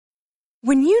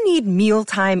When you need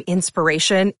mealtime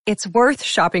inspiration, it's worth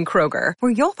shopping Kroger,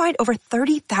 where you'll find over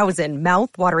 30,000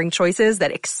 mouth-watering choices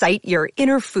that excite your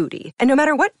inner foodie. And no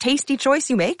matter what tasty choice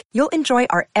you make, you'll enjoy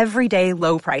our everyday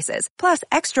low prices, plus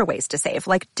extra ways to save,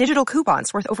 like digital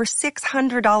coupons worth over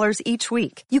 $600 each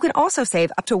week. You can also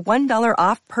save up to $1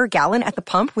 off per gallon at the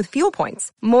pump with fuel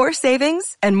points. More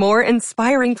savings and more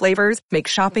inspiring flavors make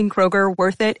shopping Kroger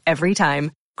worth it every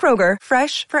time. Kroger,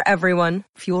 fresh for everyone.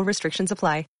 Fuel restrictions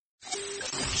apply.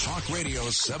 Talk Radio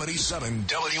 77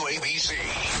 WABC.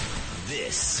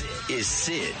 This is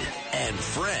Sid and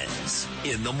Friends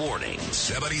in the morning.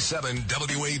 77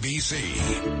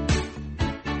 WABC.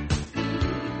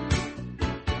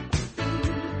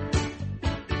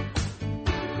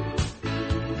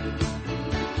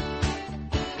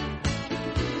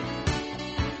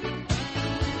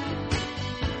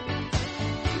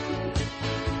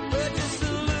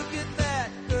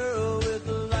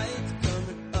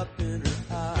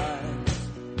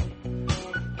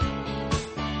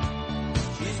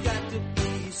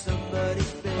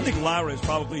 I think Lara is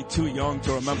probably too young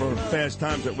to remember Fast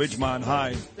Times at Ridgemont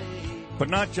High, but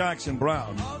not Jackson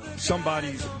Brown.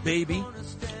 Somebody's baby.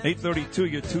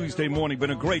 8:32, your Tuesday morning. Been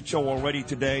a great show already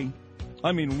today.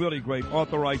 I mean, really great.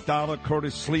 Arthur Aidala,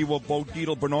 Curtis Slewa, Bo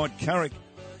Dietl, Bernard Carrick.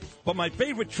 But my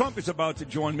favorite Trump is about to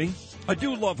join me. I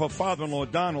do love her father-in-law,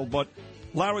 Donald, but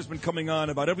Lara's been coming on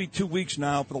about every 2 weeks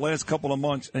now for the last couple of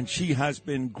months, and she has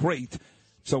been great.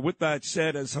 So with that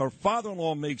said, as her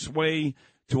father-in-law makes way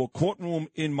to a courtroom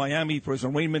in Miami for his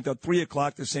arraignment at 3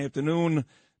 o'clock this afternoon,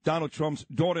 Donald Trump's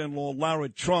daughter-in-law, Lara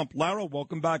Trump. Lara,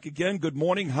 welcome back again. Good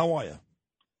morning. How are you?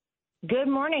 Good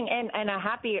morning, and a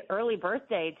happy early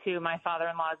birthday to my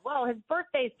father-in-law as well. His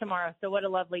birthday's tomorrow, so what a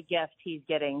lovely gift he's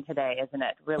getting today, isn't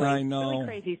it? Really, I know. Really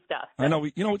crazy stuff. I know.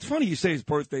 You know, it's funny you say his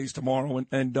birthday's tomorrow,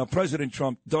 and President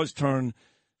Trump does turn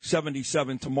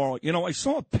 77 tomorrow. You know, I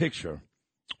saw a picture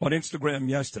on Instagram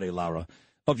yesterday, Lara,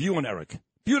 of you and Eric.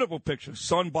 Beautiful picture.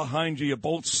 Sun behind you. You're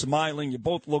both smiling. You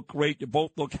both look great. You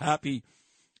both look happy.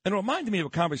 And it reminded me of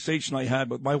a conversation I had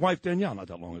with my wife, Danielle, not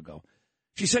that long ago.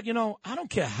 She said, you know, I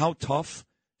don't care how tough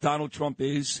Donald Trump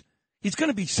is. He's going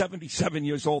to be 77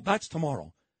 years old. That's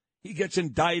tomorrow. He gets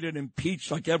indicted, impeached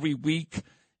like every week.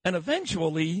 And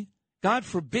eventually, God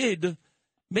forbid,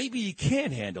 maybe he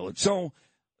can't handle it. So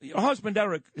your husband,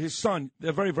 Eric, his son,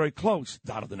 they're very, very close,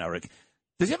 Donald and Eric.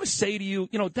 Does he ever say to you,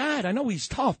 you know, Dad, I know he's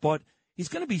tough, but he's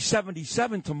going to be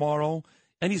 77 tomorrow,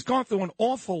 and he's gone through an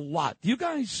awful lot. Do you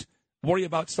guys worry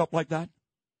about stuff like that?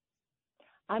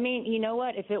 I mean, you know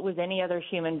what? If it was any other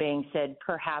human being, Sid,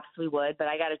 perhaps we would. But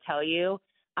I got to tell you,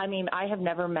 I mean, I have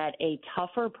never met a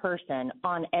tougher person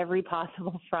on every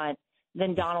possible front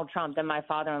than Donald Trump, than my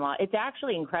father-in-law. It's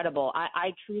actually incredible.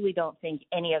 I truly don't think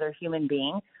any other human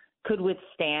being could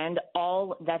withstand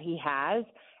all that he has.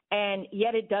 And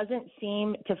yet it doesn't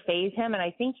seem to faze him. And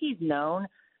I think he's known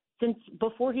since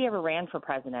before he ever ran for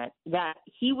president that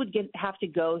he would have to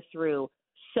go through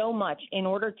so much in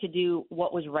order to do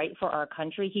what was right for our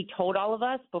country. He told all of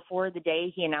us before the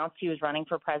day he announced he was running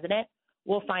for president,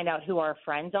 we'll find out who our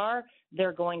friends are.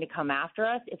 They're going to come after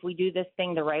us. If we do this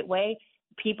thing the right way,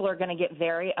 people are going to get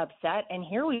very upset. And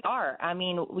here we are. I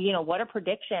mean, you know, what a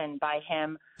prediction by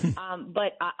him.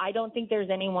 But I don't think there's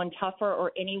anyone tougher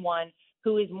or anyone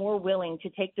who is more willing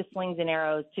to take the slings and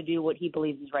arrows to do what he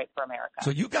believes is right for America. So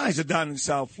you guys are down in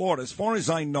South Florida. As far as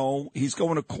I know, he's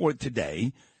going to court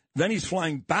today. Then he's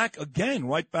flying back again,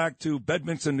 right back to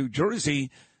Bedminster, New Jersey,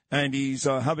 and he's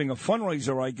having a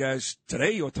fundraiser, I guess,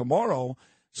 today or tomorrow.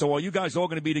 So are you guys all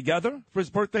going to be together for his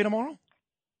birthday tomorrow?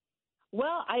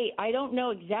 Well, I don't know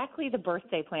exactly the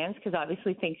birthday plans because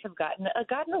obviously things have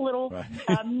gotten a little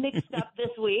mixed up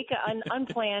this week,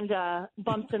 unplanned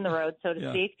bumps in the road, so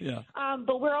to speak. Yeah.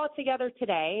 But we're all together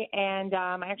today, and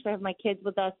I actually have my kids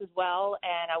with us as well,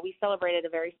 and we celebrated a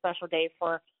very special day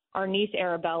for our niece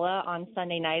Arabella on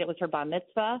Sunday night. It was her bar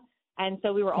mitzvah, and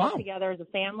so we were all together as a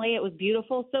family. It was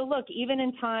beautiful. So look, even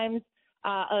in times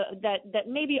that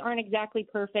maybe aren't exactly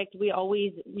perfect, we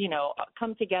always, you know,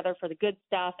 come together for the good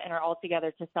stuff and are all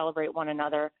together to celebrate one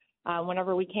another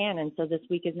whenever we can. And so this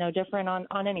week is no different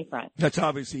on any front. That's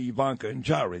obviously Ivanka and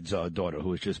Jared's daughter,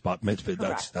 who is just bat mitzvah.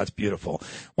 That's beautiful.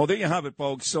 Well, there you have it,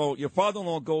 folks. So your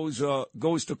father-in-law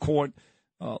goes to court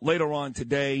later on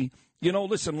today. You know,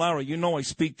 listen, Lara, you know I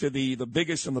speak to the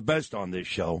biggest and the best on this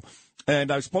show.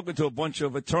 And I've spoken to a bunch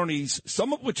of attorneys,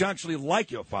 some of which actually like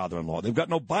your father-in-law. They've got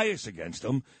no bias against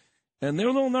him, and they're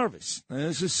a little nervous. And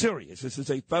this is serious. This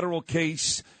is a federal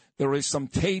case. There is some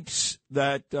tapes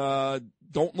that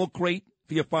don't look great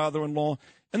for your father-in-law.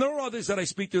 And there are others that I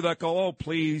speak to that go, oh,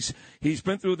 please, he's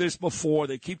been through this before.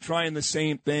 They keep trying the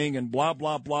same thing and blah,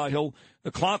 blah, blah.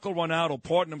 The clock will run out. He'll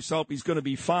pardon himself. He's going to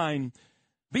be fine.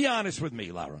 Be honest with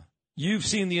me, Lara. You've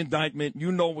seen the indictment.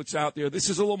 You know what's out there. This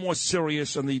is a little more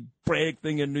serious than the Bragg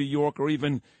thing in New York or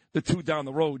even the two down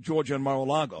the road, Georgia and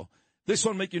Mar-a-Lago. This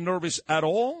one make you nervous at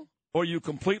all? Or are you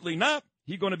completely not?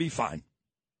 He's going to be fine.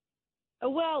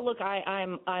 Well, look,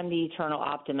 I'm the eternal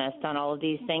optimist on all of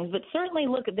these things, but certainly,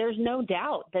 look, there's no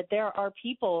doubt that there are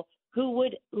people who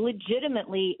would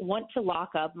legitimately want to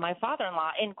lock up my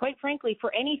father-in-law, and quite frankly,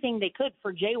 for anything they could,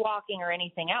 for jaywalking or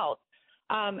anything else.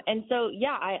 And so,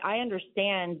 yeah, I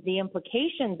understand the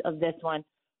implications of this one,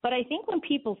 but I think when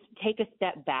people take a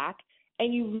step back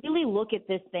and you really look at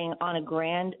this thing on a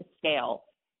grand scale,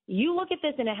 you look at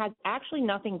this and it has actually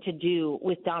nothing to do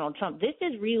with Donald Trump. This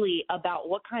is really about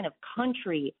what kind of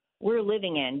country we're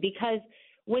living in, because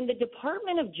when the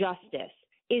Department of Justice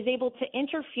is able to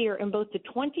interfere in both the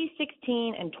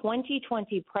 2016 and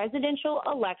 2020 presidential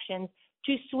elections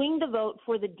to swing the vote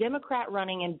for the Democrat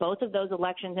running in both of those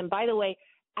elections, and by the way,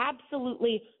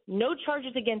 absolutely no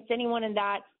charges against anyone in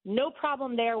that, no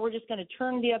problem there. We're just going to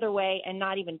turn the other way and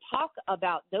not even talk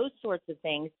about those sorts of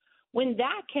things. When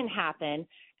that can happen,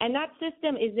 and that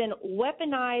system is then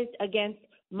weaponized against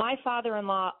my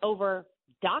father-in-law over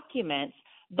documents,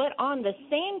 but on the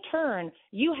same turn,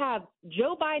 you have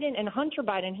Joe Biden and Hunter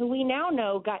Biden, who we now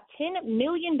know got $10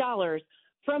 million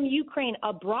from Ukraine,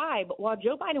 a bribe, while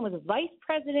Joe Biden was vice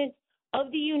president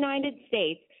of the United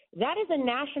States. That is a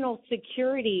national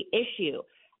security issue.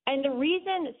 And the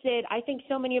reason, Sid, I think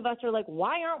so many of us are like,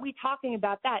 why aren't we talking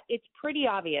about that? It's pretty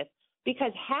obvious.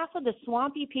 Because half of the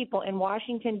swampy people in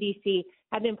Washington, D.C.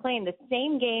 have been playing the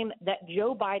same game that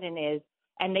Joe Biden is,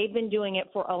 and they've been doing it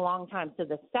for a long time. So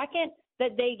the second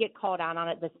that they get called out on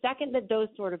it, the second that those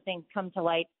sort of things come to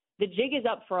light, the jig is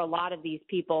up for a lot of these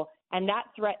people, and that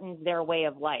threatens their way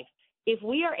of life. If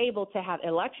we are able to have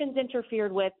elections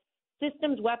interfered with,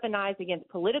 systems weaponized against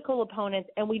political opponents,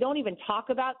 and we don't even talk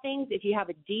about things if you have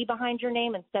a D behind your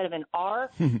name instead of an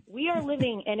R, we are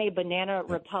living in a banana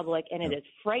republic, and it is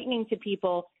frightening to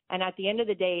people. And at the end of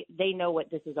the day, they know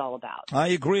what this is all about. I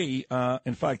agree.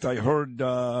 In fact, I heard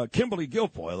Kimberly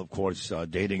Guilfoyle, of course,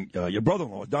 dating your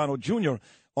brother-in-law, Donald Jr.,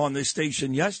 on this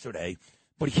station yesterday.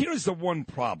 But here's the one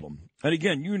problem. And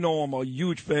again, you know I'm a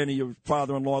huge fan of your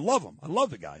father-in-law. I love him. I love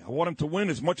the guy. I want him to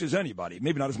win as much as anybody.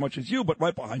 Maybe not as much as you, but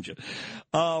right behind you.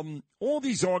 All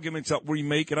these arguments that we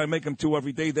make, and I make them too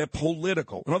every day, they're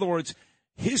political. In other words,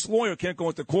 his lawyer can't go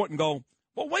into court and go,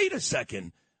 well, wait a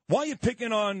second. Why are you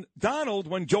picking on Donald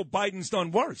when Joe Biden's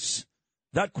done worse?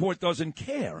 That court doesn't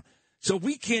care. So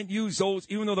we can't use those,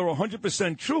 even though they're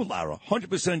 100% true, Lara,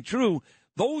 100% true.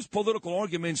 Those political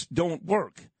arguments don't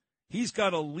work. He's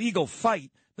got a legal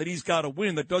fight that he's got to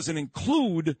win that doesn't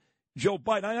include Joe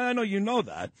Biden. I know you know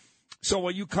that. So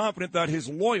are you confident that his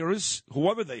lawyers,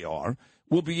 whoever they are,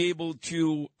 will be able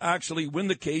to actually win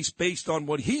the case based on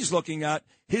what he's looking at,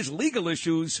 his legal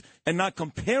issues, and not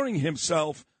comparing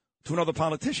himself to another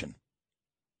politician?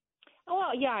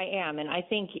 Well, yeah, I am. And I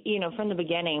think, from the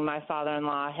beginning, my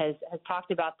father-in-law has talked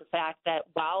about the fact that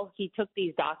while he took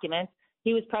these documents,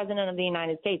 he was president of the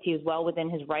United States. He was well within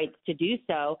his rights to do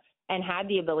so, and had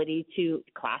the ability to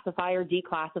classify or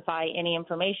declassify any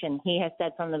information. He has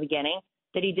said from the beginning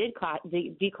that he did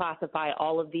declassify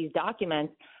all of these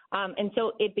documents. And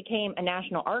so it became a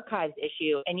National Archives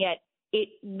issue, and yet it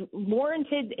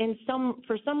warranted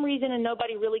for some reason, and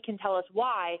nobody really can tell us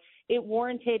why, it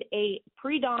warranted a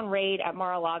pre-dawn raid at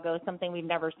Mar-a-Lago, something we've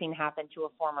never seen happen to a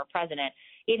former president.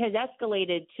 It has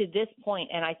escalated to this point,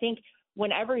 and I think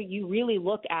whenever you really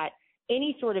look at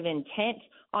any sort of intent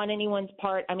on anyone's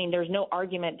part, I mean, there's no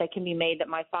argument that can be made that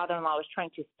my father-in-law was trying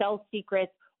to sell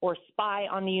secrets or spy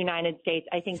on the United States.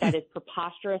 I think that is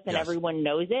preposterous, and Yes. everyone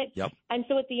knows it. Yep. And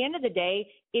so at the end of the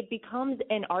day, it becomes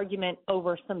an argument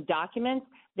over some documents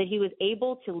that he was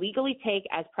able to legally take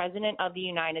as president of the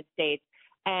United States.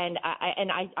 And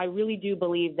I really do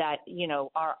believe that,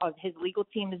 his legal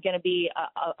team is going to be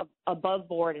above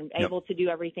board and Yep. able to do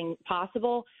everything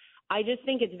possible. I just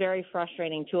think it's very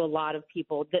frustrating to a lot of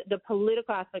people. The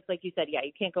political aspects, like you said, yeah,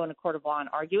 you can't go in a court of law and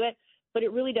argue it, but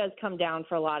it really does come down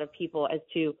for a lot of people as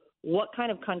to what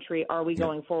kind of country are we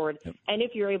going forward. Yep. And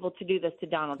if you're able to do this to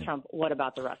Donald Trump, what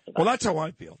about the rest of us? Well, that's how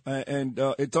I feel. And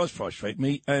it does frustrate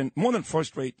me. And more than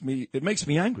frustrate me, it makes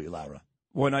me angry, Lara,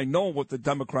 when I know what the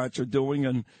Democrats are doing,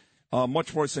 and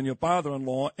much worse than your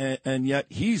father-in-law. And yet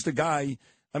he's the guy.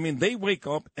 I mean, they wake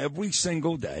up every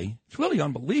single day. It's really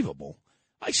unbelievable.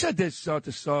 I said this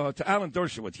to Alan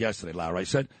Dershowitz yesterday, Lara. I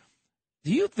said,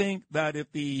 do you think that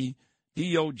if the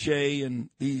DOJ and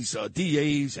these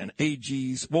DAs and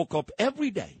AGs woke up every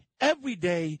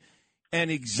day, and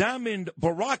examined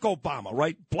Barack Obama,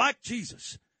 right? Black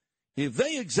Jesus. If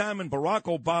they examined Barack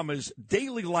Obama's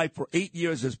daily life for 8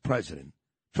 years as president,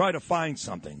 try to find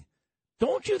something,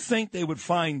 don't you think they would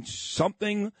find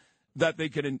something that they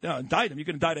could indict him? You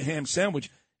can indict a ham sandwich.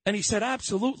 And he said,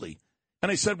 absolutely.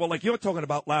 And I said, well, like you're talking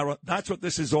about, Lara, that's what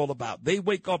this is all about. They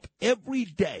wake up every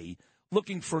day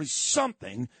looking for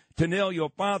something to nail your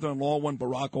father-in-law when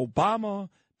Barack Obama,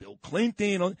 Bill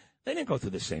Clinton, they didn't go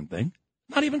through the same thing.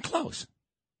 Not even close.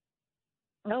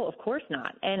 No, of course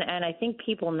not. And I think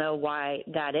people know why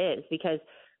that is, because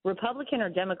Republican or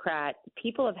Democrat,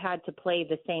 people have had to play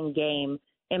the same game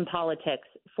in politics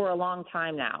for a long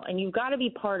time now. And you've got to be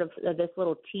part of this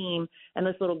little team and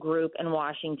this little group in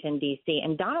Washington, D.C.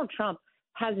 And Donald Trump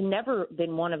has never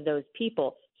been one of those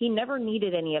people. He never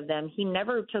needed any of them. He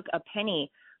never took a penny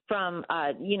from,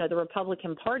 the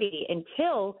Republican Party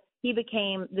until he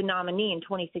became the nominee in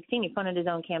 2016. He funded his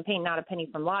own campaign, not a penny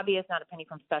from lobbyists, not a penny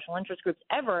from special interest groups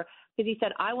ever, because he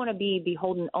said, I want to be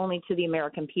beholden only to the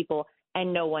American people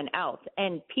and no one else.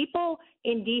 And people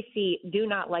in D.C. do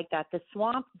not like that. The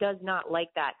swamp does not like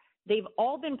that. They've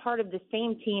all been part of the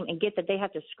same team and get that they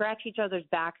have to scratch each other's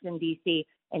backs in D.C.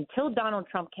 until Donald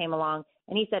Trump came along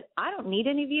and he said, I don't need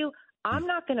any of you. I'm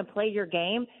not going to play your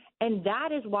game. And that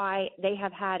is why they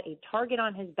have had a target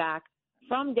on his back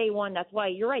from day one. That's why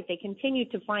you're right. They continue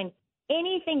to find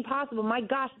anything possible. My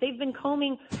gosh, they've been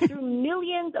combing through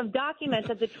millions of documents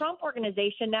of the Trump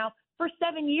organization now for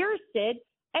 7 years, Sid,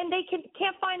 and they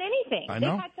can't find anything.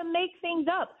 They've had to make things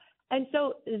up. And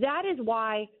so that is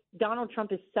why Donald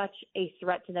Trump is such a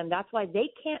threat to them. That's why they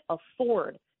can't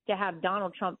afford to have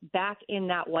Donald Trump back in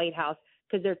that White House,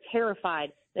 because they're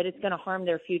terrified that it's going to harm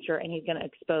their future and he's going to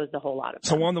expose the whole lot of them.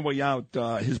 So on the way out,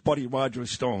 his buddy Roger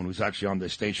Stone, who's actually on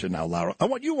this station now, Lara, I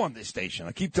want you on this station.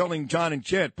 I keep telling John and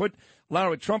Chad, put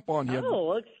Lara Trump on here. Oh,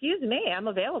 well, excuse me. I'm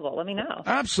available. Let me know.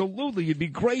 Absolutely. You'd be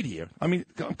great here. I mean,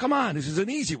 come on. This is an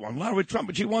easy one. Lara Trump,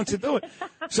 but she wants to do it.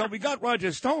 So we got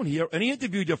Roger Stone here, and he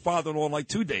interviewed your father-in-law like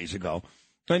 2 days ago.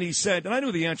 And he said, and I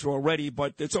knew the answer already,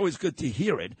 but it's always good to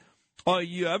hear it.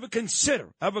 You ever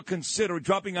consider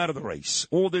dropping out of the race?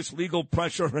 All this legal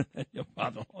pressure. And your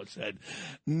father-in-law said,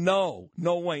 no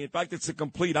way. In fact, it's the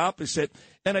complete opposite.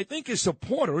 And I think his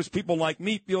supporters, people like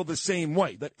me, feel the same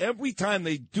way, that every time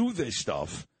they do this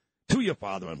stuff to your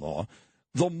father-in-law,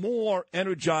 the more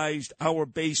energized our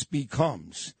base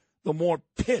becomes, the more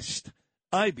pissed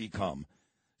I become.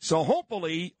 So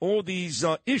hopefully all these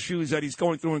issues that he's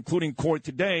going through, including court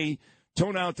today,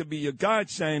 turn out to be a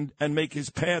godsend and make his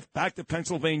path back to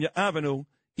Pennsylvania Avenue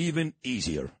even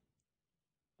easier.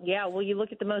 Yeah, well, you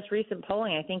look at the most recent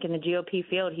polling, I think in the GOP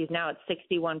field, he's now at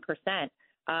 61%.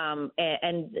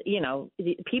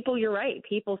 People, you're right.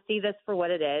 People see this for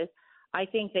what it is. I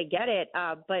think they get it.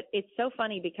 But it's so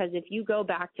funny because if you go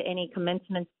back to any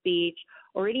commencement speech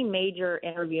or any major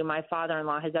interview my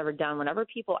father-in-law has ever done, whenever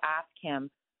people ask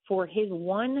him for his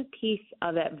one piece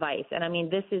of advice, and I mean,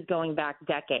 this is going back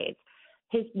decades,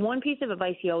 his one piece of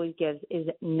advice he always gives is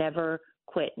never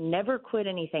quit. Never quit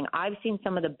anything. I've seen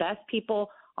some of the best people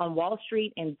on Wall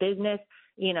Street in business,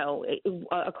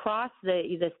 across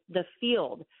the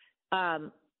field,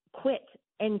 quit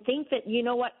and think that, you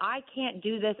know what, I can't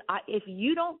do this. If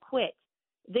you don't quit,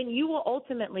 then you will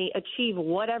ultimately achieve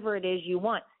whatever it is you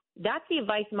want. That's the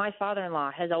advice my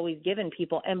father-in-law has always given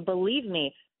people. And believe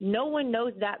me, no one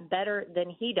knows that better than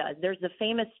he does. There's the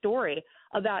famous story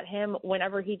about him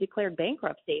whenever he declared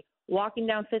bankruptcy, walking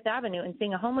down Fifth Avenue and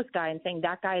seeing a homeless guy and saying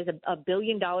that guy is $1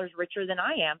 billion richer than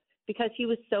I am because he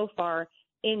was so far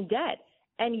in debt.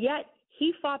 And yet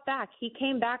he fought back. He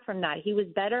came back from that. He was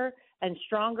better and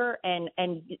stronger and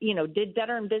did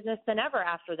better in business than ever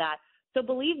after that. So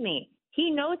believe me, he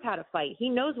knows how to fight. He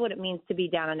knows what it means to be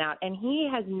down and out. And he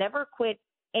has never quit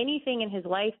anything in his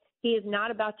life. He is not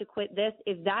about to quit this.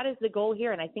 If that is the goal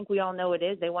here, and I think we all know it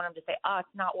is, they want him to say, it's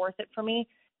not worth it for me.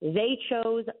 They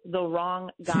chose the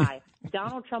wrong guy.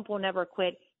 Donald Trump will never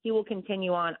quit. He will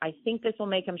continue on. I think this will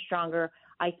make him stronger.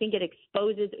 I think it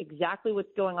exposes exactly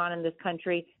what's going on in this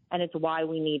country, and it's why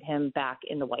we need him back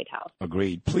in the White House.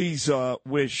 Agreed. Please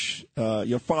wish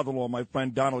your father-in-law, my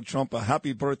friend Donald Trump, a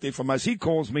happy birthday from us. He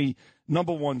calls me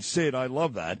number one Sid. I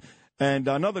love that. And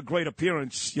another great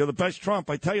appearance. You're the best Trump.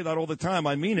 I tell you that all the time.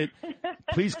 I mean it.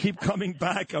 Please keep coming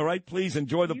back. All right. Please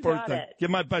enjoy the birthday. Give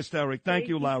my best, Eric. Thank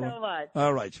you, Lara. So much.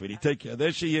 All right, sweetie. Take care.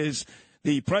 There she is,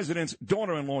 the president's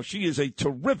daughter-in-law. She is a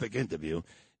terrific interview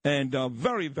and a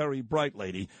very, very bright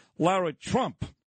lady. Lara Trump